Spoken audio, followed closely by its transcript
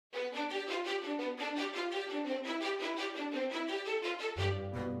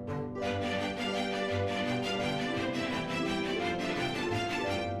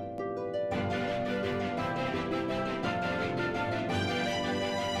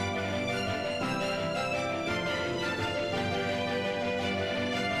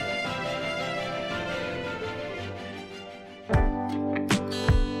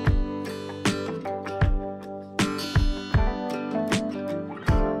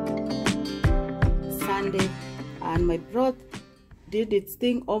Sunday, and my broth did its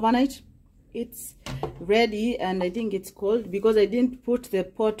thing overnight. It's ready, and I think it's cold because I didn't put the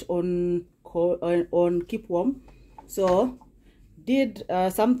pot on keep warm. So did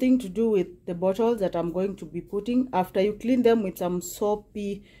something to do with the bottles that I'm going to be putting. After you clean them with some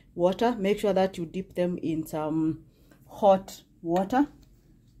soapy water, make sure that you dip them in some hot water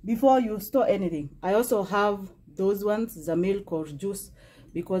before you store anything. I also have those ones, the milk or juice,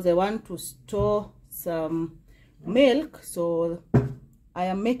 because I want to store some milk. So I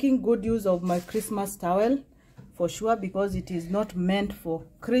am making good use of my Christmas towel for sure, because it is not meant for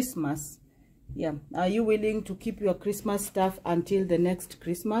Christmas. Yeah, are you willing to keep your Christmas stuff until the next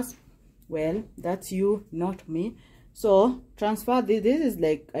Christmas? Well, that's you, not me. So transfer this. This is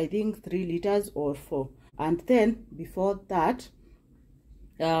like, I think 3 liters or 4. And then before that,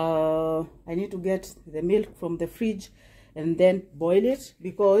 I need to get the milk from the fridge and then boil it,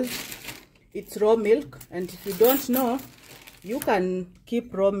 because it's raw milk. And if you don't know, you can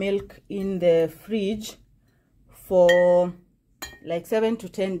keep raw milk in the fridge for like 7 to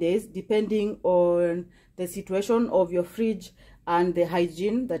 10 days, depending on the situation of your fridge and the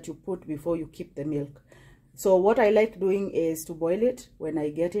hygiene that you put before you keep the milk. So what I like doing is to boil it when I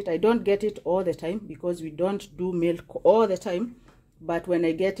get it. I don't get it all the time because we don't do milk all the time, but when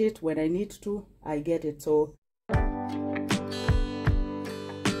I get it, when I need to, I get it. So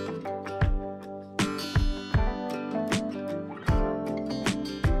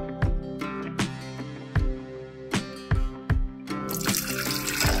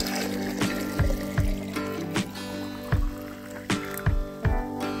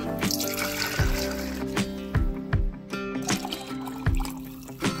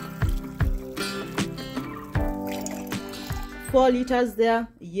 4 liters there.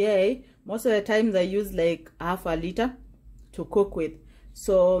 Yay. Most of the times I use like half a liter to cook with.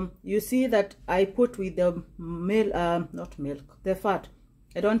 So you see that I put with the not milk, the fat.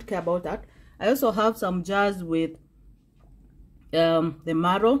 I don't care about that. I also have some jars with the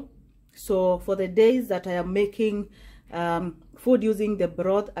marrow. So for the days that I am making food using the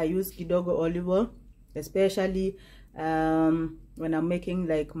broth, I use kidogo olive oil, especially when I'm making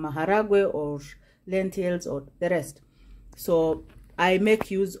like maharagwe or lentils or the rest. So I make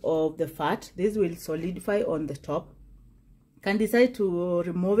use of the fat. This will solidify on the top. Can decide to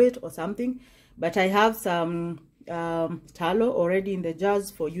remove it or something, but I have some tallow already in the jars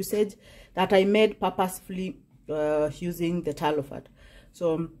for usage that I made purposefully using the tallow fat.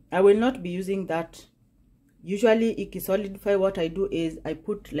 So I will not be using that. Usually iki solidify, what I do is I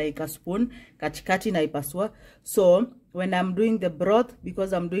put like a spoon katikati na ipasua. So when I'm doing the broth,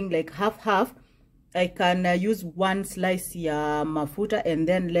 because I'm doing like half, I can use 1 slice ya mafuta and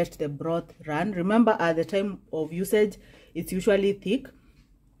then let the broth run. Remember, at the time of usage, it's usually thick.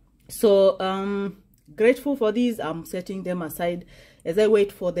 So grateful for these. I'm setting them aside as I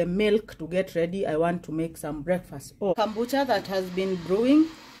wait for the milk to get ready. I want to make some breakfast. Oh, kombucha that has been brewing,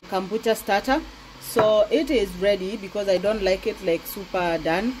 kombucha starter. So it is ready because I don't like it like super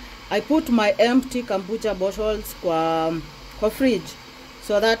done. I put my empty kombucha bottles kwa fridge,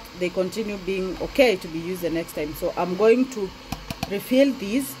 so that they continue being okay to be used the next time. So I'm going to refill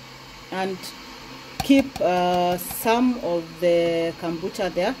these and keep some of the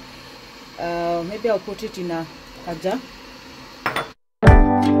kombucha there. Maybe I'll put it in a jar.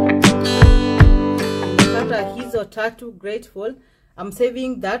 Nimepata hizo tatu, grateful. I'm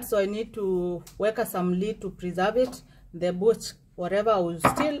saving that, so I need to weka some lid to preserve it. The butch, whatever, I will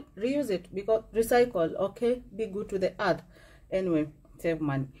still reuse it because recycle, okay? Be good to the earth. Anyway, save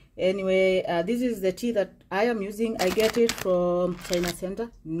money. Anyway, this is the tea that I am using. I get it from China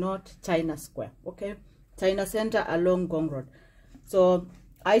Center, not China Square, okay? China Center along Gong Road. So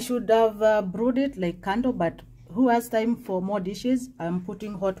I should have brewed it like kando, but who has time for more dishes? I'm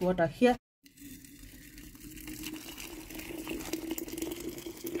putting hot water here.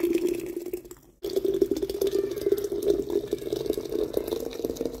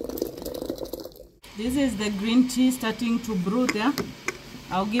 This is the green tea starting to brew there.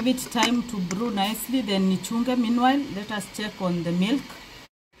 I'll give it time to brew nicely, then nichunge. Meanwhile, let us check on the milk.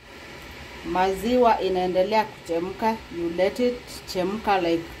 Maziwa inaendelea kuchemka. You let it chemka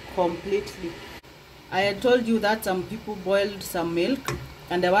like completely. I had told you that some people boiled some milk,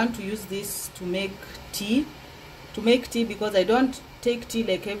 and I want to use this to make tea. Because I don't take tea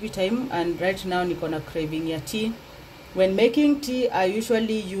like every time, and right now niko na craving ya tea. When making tea, I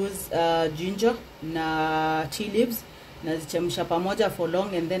usually use ginger na tea leaves. Nazichemsha pamoja for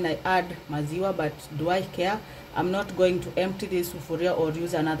long, and then I add maziwa. But do I care? I'm not going to empty this sufuria or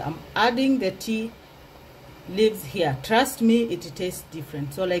use another. I'm adding the tea leaves here. Trust me, it tastes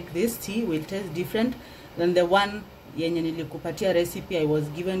different. So like this tea will taste different than the one yenye nilikupatia recipe I was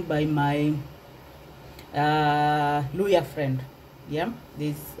given by my lawyer friend. Yeah,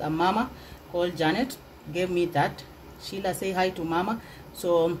 there's a mama called Janet gave me that. Sheila, say hi to mama.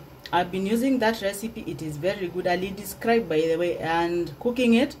 So I've been using that recipe. It is very good. Ali described, by the way, and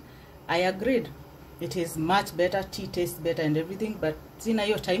cooking it, I agreed. It is much better. Tea tastes better and everything. But in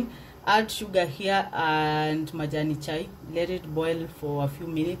your time, add sugar here and majani chai. Let it boil for a few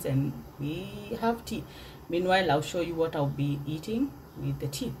minutes and we have tea. Meanwhile, I'll show you what I'll be eating with the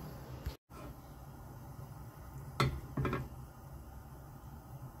tea.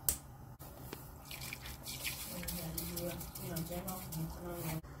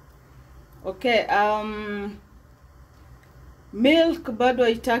 Okay, milk bado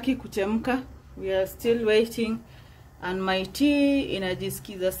haitaki kuchemka. We are still waiting. And my tea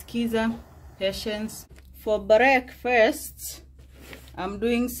inajiskiza. Patience. For breakfast, I'm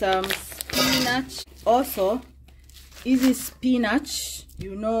doing some spinach. Also, easy spinach.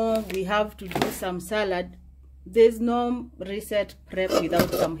 You know, we have to do some salad. There's no reset prep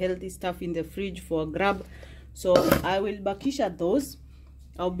without some healthy stuff in the fridge for grab. So I will bakisha those.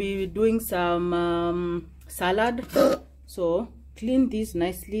 I'll be doing some salad. So clean this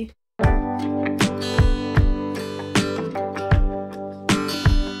nicely.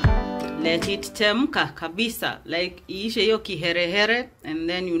 Let it chemka kabisa, like iishe yo kiherehere, and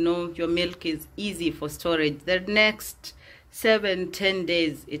then you know your milk is easy for storage. The next 7-10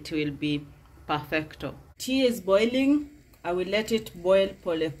 days it will be perfecto. Tea is boiling. I will let it boil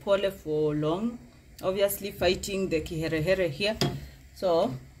pole pole for long, obviously fighting the kiherehere here.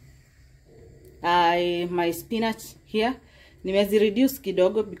 So my spinach here nimezi reduce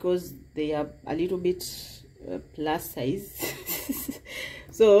kidogo because they are a little bit plus size.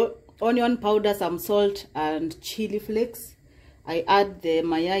 So onion powder, some salt and chili flakes. I add the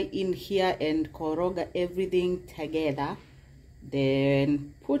mayai in here and koroga everything together,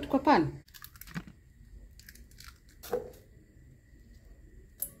 then put kwa pan.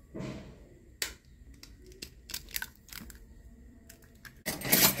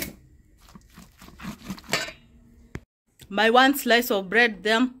 My one slice of bread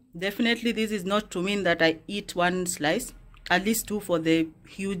there, definitely this is not to mean that I eat one slice, at least two for the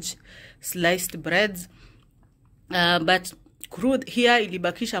huge sliced breads. But crude here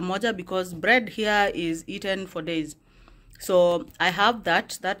ilibakisha moja because bread here is eaten for days. So I have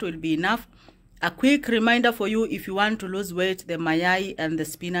that will be enough. A quick reminder for you, if you want to lose weight, the mayai and the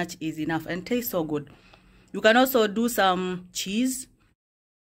spinach is enough and tastes so good. You can also do some cheese.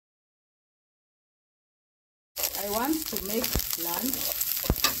 I want to make lunch,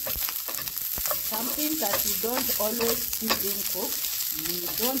 something that you don't always see being cooked. You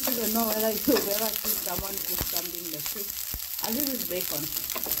don't even know whether you've ever seen someone cook something like this. And this is bacon.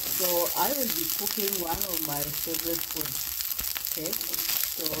 So I will be cooking one of my favorite foods. Okay,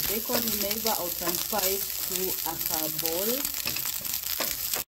 so bacon neighbor, I'll transfer it to a bowl.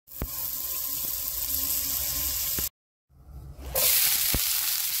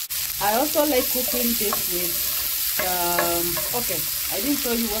 I also like cooking this with okay, I didn't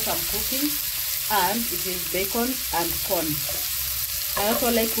show you what I'm cooking, and it is bacon and corn. I also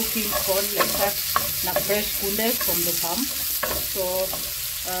like cooking corn like that, na fresh kunde from the farm. So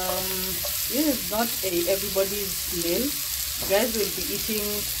this is not everybody's meal. You guys will be eating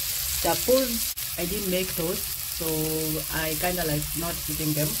chapos. I didn't make those, so I kind of like not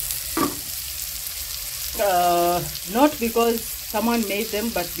eating them. Not because someone made them,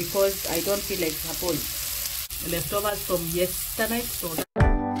 but because I don't feel like chapos. Leftovers from yesterday night, so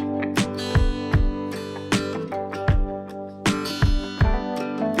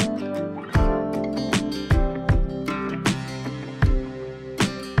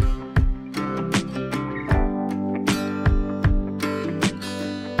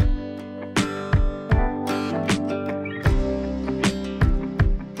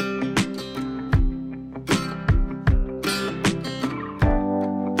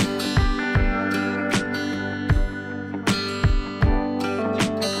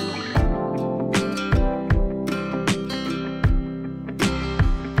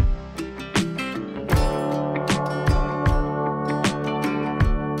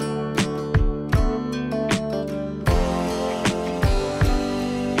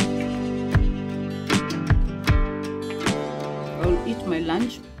my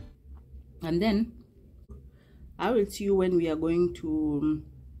lunch, and then I will see you when we are going to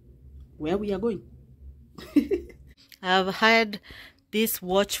where we are going. I've had this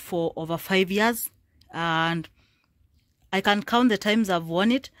watch for over 5 years and I can count the times I've worn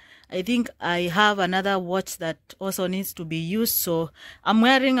it. I think I have another watch that also needs to be used, so I'm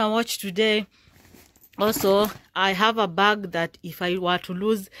wearing a watch today Also, I have a bag that if I were to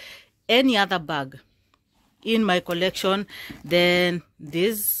lose any other bag in my collection, then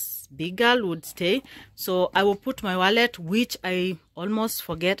this big girl would stay. So I will put my wallet, which I almost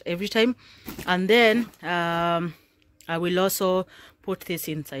forget every time, and then I will also put this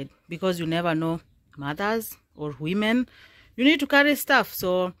inside, because you never know, mothers or women, you need to carry stuff.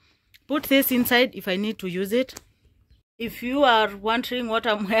 So put this inside if I need to use it. If you are wondering what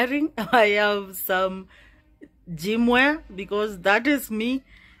I'm wearing, I have some gym wear, because that is me,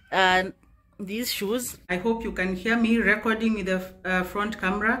 and these shoes. I hope you can hear me recording with the front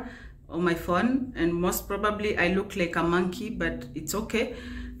camera on my phone, and most probably I look like a monkey, but it's okay.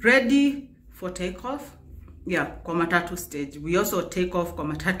 Ready for takeoff. Yeah, kwa matatu stage. We also take off kwa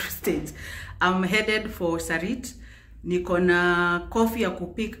matatu stage. I'm headed for Sarit. Niko na coffee ya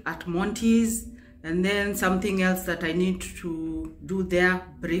kupick at Monty's, and then something else that I need to do there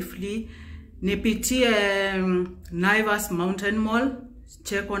briefly. Nipitie Naivas Mountain Mall,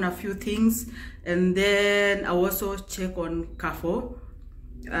 check on a few things, and then I also check on Carrefour,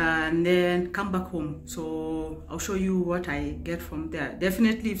 and then come back home. So I'll show you what I get from there.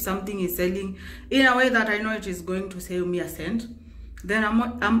 Definitely, if something is selling in a way that I know it is going to save me a cent, then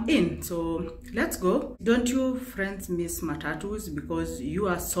I'm in. So let's go. Don't you friends miss matatus? Because you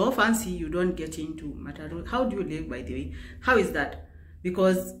are so fancy, you don't get into matatus. How do you live, by the way? How is that?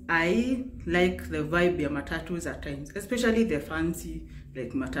 Because I like the vibe of matatus at times, especially the fancy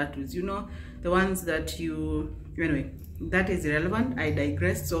like matatus, you know, the ones that you, anyway, that is irrelevant. I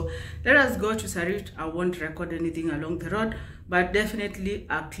digress. So let us go to Sarit. I won't record anything along the road, but definitely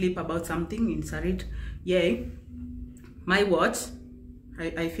a clip about something in Sarit. Yay. My watch,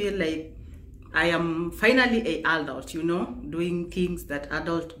 I feel like I am finally an adult, you know, doing things that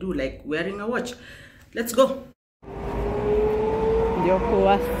adults do, like wearing a watch. Let's go.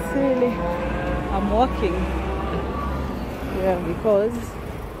 I'm walking. Yeah, because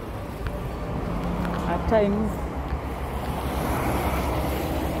at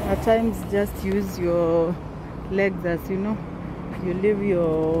times just use your legs, as you know, you leave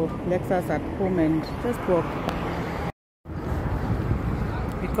your Lexus at home and just walk,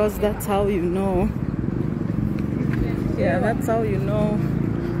 because that's how you know. Yeah, that's how you know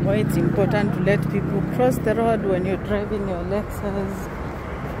why it's important to let people cross the road when you're driving your Lexus,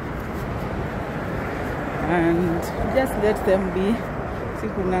 and just let them be.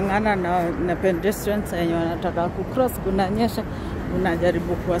 Sikungangana na pedestrians wenye wanataka kucross, kunanyesha,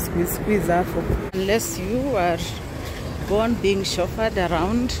 unajaribu kuwa squeeze hapo. Unless you are born being chauffeured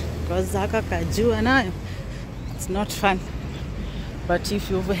around, because haka kajua nayo, it's not fun. But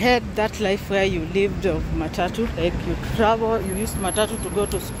if you've had that life where you lived of matatu, like you travel, you used matatu to go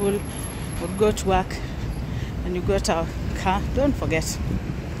to school or go to work, and you got a car, don't forget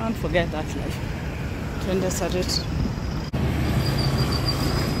that life. Twende Sarit.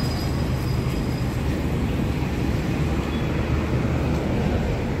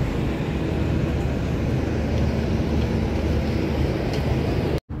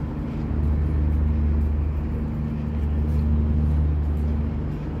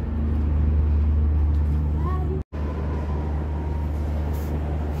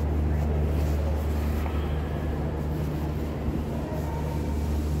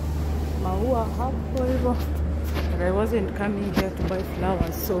 But I wasn't coming here to buy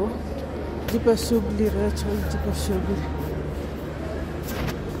flowers, so jipe shughuli Rachel, jipe shughuli.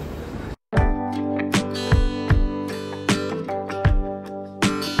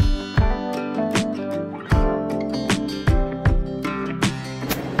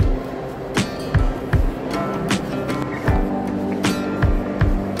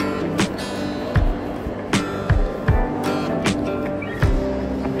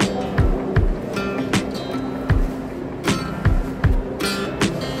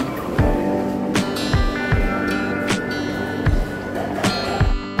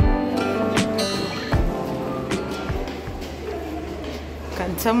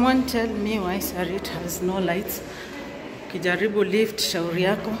 Can someone tell me why Sarit has no lights? Kijaribu lift, shauri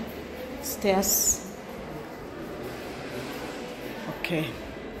yako. Stairs. Okay.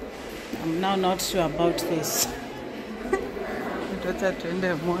 I'm now not sure about this. Mtoto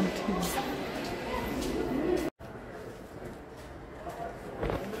tuende Monty's.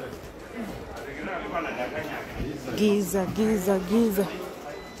 Giza.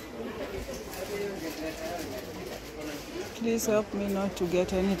 Please help me not to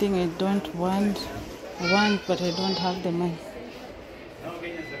get anything I don't want. I want, but I don't have the money.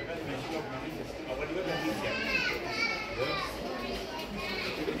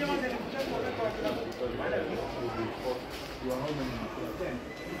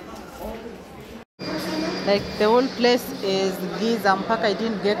 Like the whole place is giza mpaka I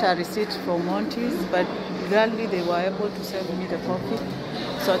didn't get a receipt from Monty's, but gladly they were able to send me the coffee.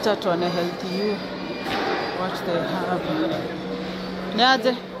 So acha tuone Healthy You what they have.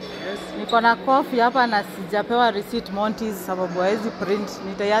 Niaje? Niko na coffee hapa na sijapewa receipt Monty's sababu hawezi print.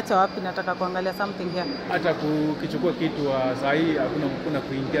 Nitaiacha wapi? Nataka kuangalia something here. Hata kukichukua kitu saa hii hakuna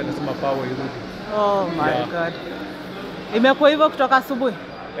kuingia, nasema power irudi. Oh my god. Imekuwa hivyo kutoka asubuhi?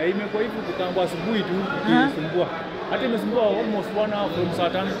 Imekuwa hivyo kutoka asubuhi tu ikisumbua. Hata imesumbua almost 1 hour from saa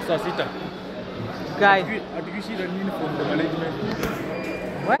 5 to saa 6. Guy, atukishida nini from the management?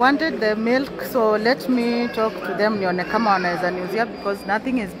 Wanted the milk, so let me talk to them nione kama wanaweza niuzia because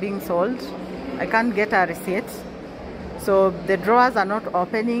nothing is being sold. I can't get a receipt. So the drawers are not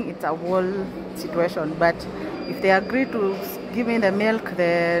opening. It's a whole situation. But if they agree to give me the milk,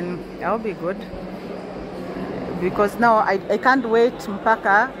 then I'll be good. Because now I can't wait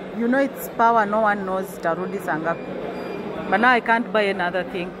mpaka, you know it's power, no one knows tarudi sangapi. But now I can't buy another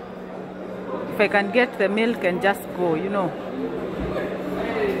thing. If I can get the milk and just go, you know.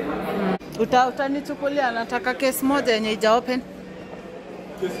 Utanichukulia, nataka case moja yenye ija open.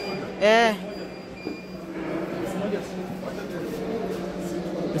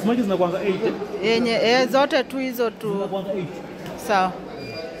 Case moja zinakuanga 8. Yenye zote tu hizo tu. Zinakuanga 8. Sawa.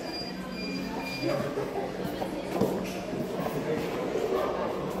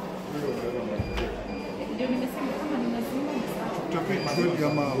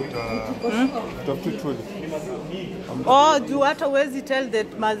 Oh, juu hata huwezi tell that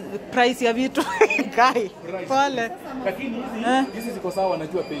price ya vitu kai. Pole. Lakini hizi ziko sawa,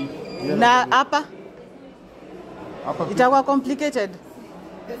 najua bei. Na hapa itakuwa complicated.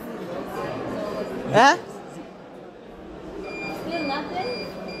 Eh? Still nothing?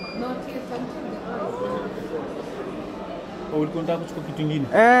 Not yet until the Ulikuwa unataka kuchukua kitu kingine?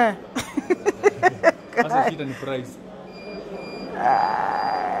 Sasa shida ni price.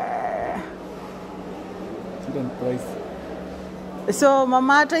 Shida ni price. So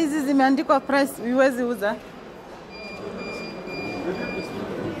mama, hata hizi zimeandikwa price, huwezi uza?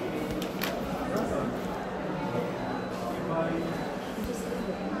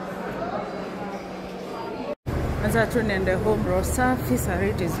 As I turn in the home roster,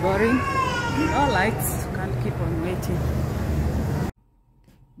 Sarit is boring. No lights, can't keep on waiting.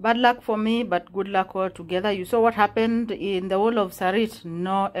 Bad luck for me, but good luck all together. You saw what happened in the whole of Sarit,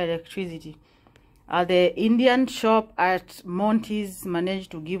 no electricity. The Indian shop at Monty's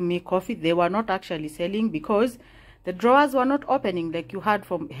managed to give me coffee. They were not actually selling because the drawers were not opening like you heard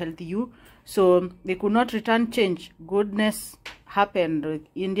from Healthy You. So they could not return change. Goodness happened with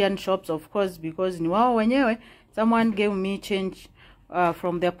Indian shops, of course, because ni wao wenyewe. Someone gave me change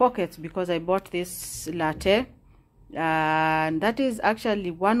from their pockets because I bought this latte. And that is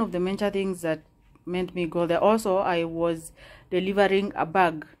actually one of the major things that made me go there. Also, I was delivering a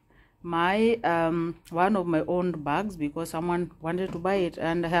bag. My one of my own bags because someone wanted to buy it,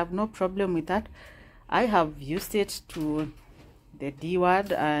 and I have no problem with that. I have used it to the D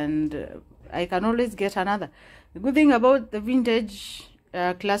word, and I can always get another. The good thing about the vintage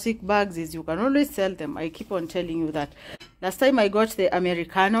classic bags is you can always sell them. I keep on telling you that. Last time I got the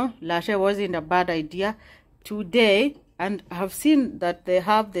Americano latte wasn't a bad idea. Today, and I've seen that they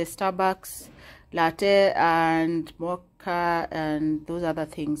have the Starbucks latte and mocha and those other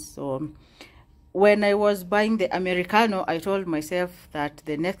things. So when I was buying the Americano, I told myself that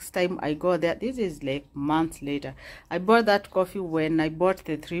the next time I go there, this is like months later, I bought that coffee when I bought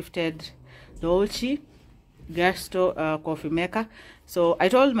the thrifted Dolce Gusto coffee maker. So I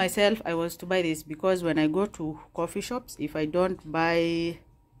told myself I was to buy this because when I go to coffee shops, if I don't buy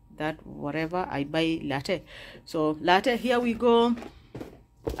that whatever, I buy latte. So latte, here we go.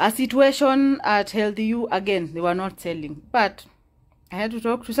 A situation at Healthy You again, they were not selling, but I had to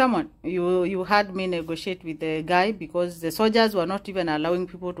talk to someone. You had me negotiate with the guy because the soldiers were not even allowing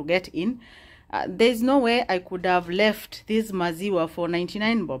people to get in. There's no way I could have left this maziwa for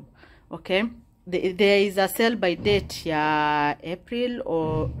 99 bob. Okay, there is a sell by date, yeah, April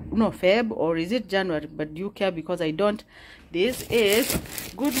or no Feb, or is it January? But do you care? Because I don't. This is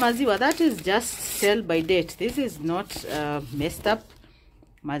good maziwa. That is just sell by date. This is not messed up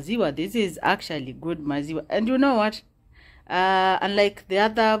maziwa. This is actually good maziwa. And you know what? Unlike the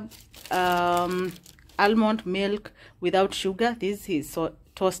other almond milk without sugar, this is so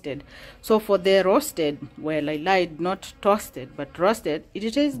toasted. So for the roasted, well, I lied, not toasted but roasted,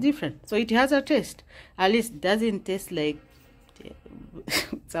 it tastes different. So it has a taste. At least doesn't taste like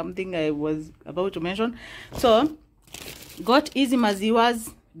something I was about to mention. So got easy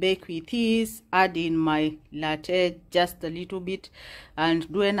maziwas, bake with this, add in my latte just a little bit,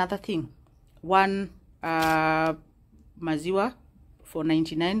 and do another thing. 1 maziwa for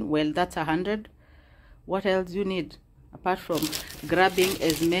 99. Well, that's 100. What else you need apart from grabbing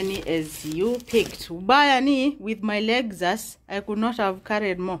as many as you picked? Bayani with my legs, as I could not have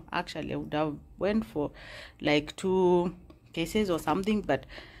carried more. Actually, I would have went for like 2 cases or something, but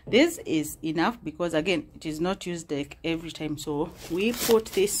this is enough because again it is not used like every time. So we put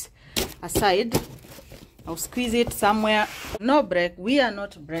this aside. I'll squeeze it somewhere. No break. We are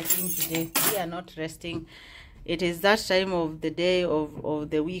not breaking today. We are not resting. It is that time of the day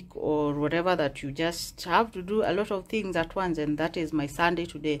of the week or whatever that you just have to do a lot of things at once, and that is my Sunday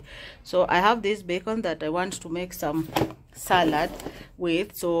today. So I have this bacon that I want to make some salad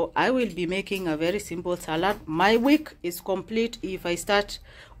with. So I will be making a very simple salad. My week is complete if I start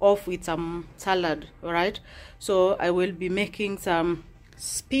off with some salad. All right, so I will be making some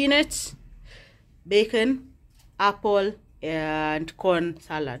spinach, bacon, apple and corn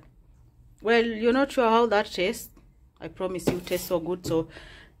salad. Well, you're not sure how that tastes. I promise you, tastes so good. So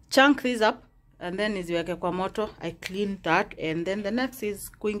chunk this up and then niziweke kwa moto. I clean that, and then the next is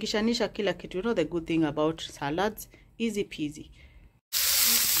kuingishanisha kila kitu. You know the good thing about salads, easy peasy.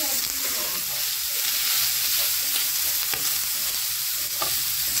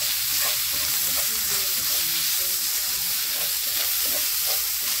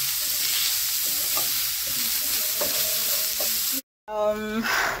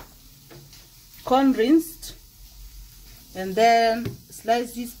 Corn rinsed, and then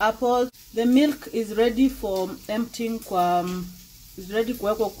slice this apple. The milk is ready for emptying kwa is ready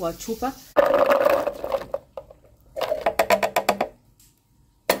kuwekwa kwa chupa.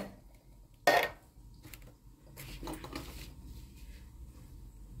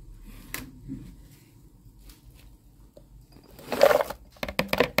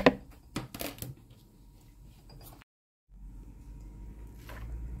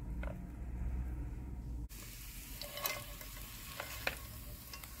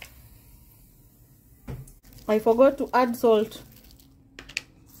 I forgot to add salt.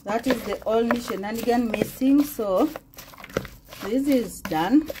 That is the only shenanigan missing. So this is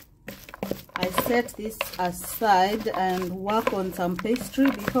done. I set this aside and work on some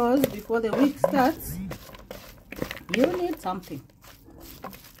pastry because before the week starts, you need something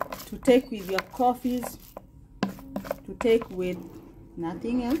to take with your coffees, to take with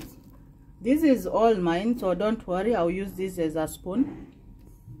nothing else. This is all mine, so don't worry, I'll use this as a spoon.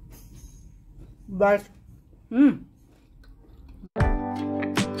 But you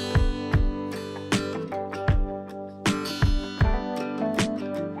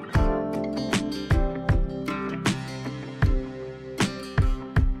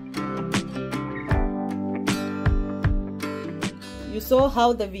saw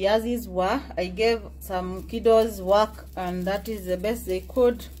how the viazis were. I gave some kiddos work, and that is the best they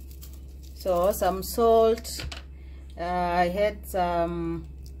could. So some salt, I had some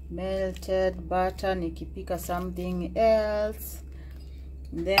melted butter nikipika something else.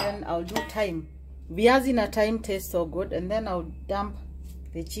 Then I'll do thyme. Viazi na thyme tastes so good. And then I'll dump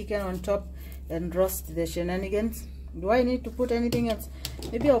the chicken on top and roast the shenanigans. Do I need to put anything else?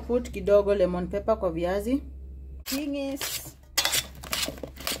 Maybe I'll put kidogo lemon pepper kwa viazi. Thing is,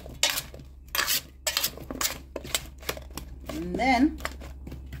 and then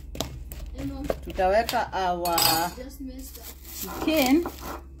tutaweka our chicken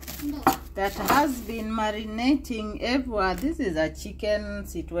that has been marinating everywhere. This is a chicken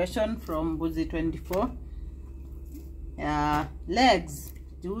situation from Buzi 24. Legs,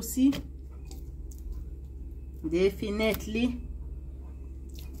 juicy, definitely.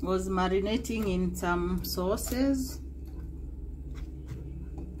 Was marinating in some sauces.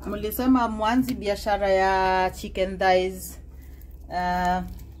 Mulisema mwanzi biashara ya chicken thighs, the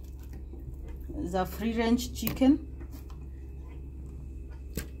free range chicken.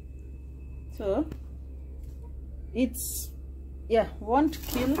 So it's, yeah, won't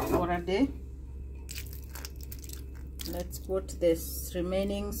kill for a day. Let's put this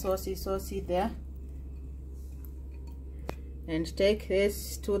remaining saucy there and take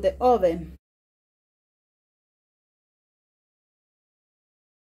this to the oven.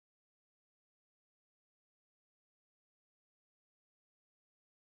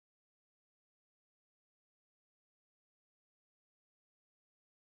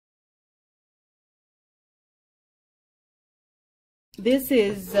 This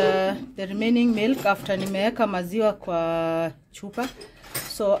is the remaining milk after nimeweka maziwa kwa chupa.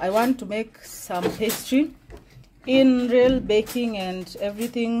 So I want to make some pastry. In real baking and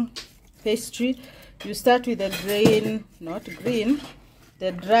everything pastry, you start with the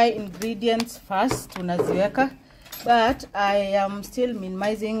the dry ingredients first, unaziweka. but I am still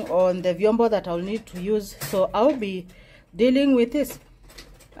minimizing on the vyombo that I'll need to use, so I'll be dealing with this.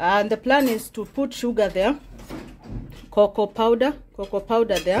 And the plan is to put sugar there, cocoa powder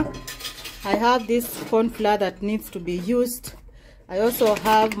there. I have this corn flour that needs to be used. I also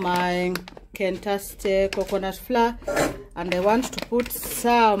have my Kentucky coconut flour, and I want to put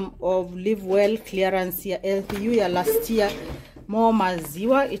some of Live Well clearance here, LPU ya last year, more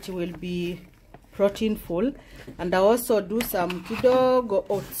maziwa, it will be protein full. And I also do some kidogo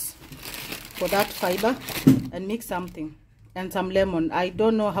oats for that fiber, and mix something and some lemon. I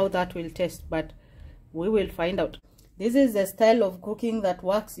don't know how that will taste, but we will find out. This is the style of cooking that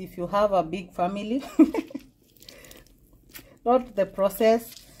works if you have a big family. Not the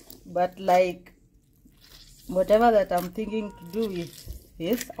process, but like whatever that I'm thinking to do with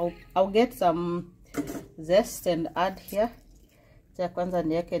this. I'll get some zest and add here.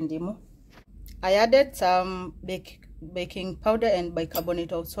 I added some baking powder and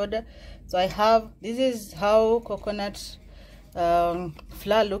bicarbonate of soda. So I have, this is how coconut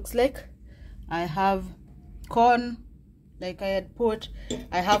flour looks like. I have corn, like I had put.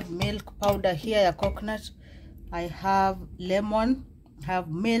 I have milk powder here, ya coconut. I have lemon, I have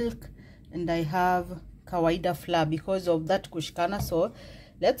milk, and I have kawaida flour because of that kushikana. So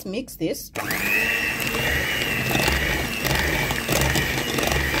let's mix this.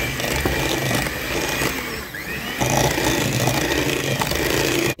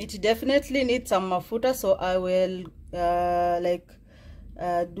 It definitely needs some mafuta, so I will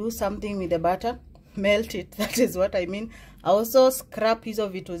do something with the butter, melt it, that is what I mean. I also scrap piece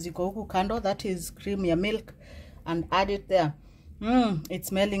of vitu ziko huku kando, that is cream ya milk, and add it there. It's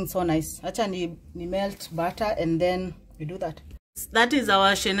smelling so nice. Acha ni melt butter and then we do that. That is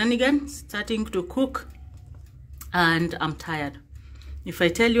our shenanigans starting to cook, and I'm tired. If I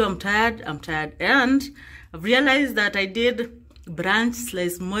tell you I'm tired, I'm tired. And I've realized that I did brunch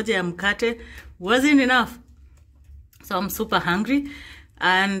slice moja ya mkate, wasn't enough. So I'm super hungry,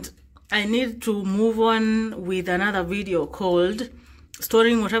 and I need to move on with another video called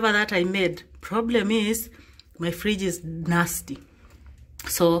storing whatever that I made. Problem is, my fridge is nasty,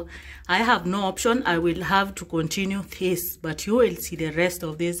 so I have no option. I will have to continue this, but you will see the rest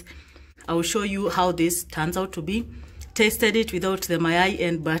of this. I will show you how this turns out to be. Tasted it without the mayai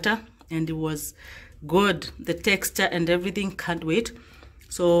and butter, and it was good. The texture and everything, can't wait.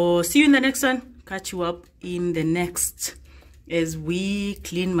 So see you in the next one. Catch you up in the next as we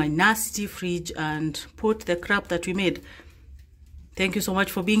clean my nasty fridge and put the crap that we made. Thank you so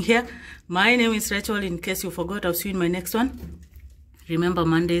much for being here. My name is Rachel. In case you forgot, I'll see you in my next one. Remember,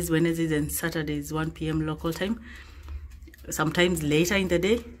 Mondays, Wednesdays, and Saturdays, 1 p.m. local time. Sometimes later in the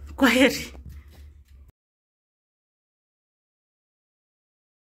day. Kwaheri.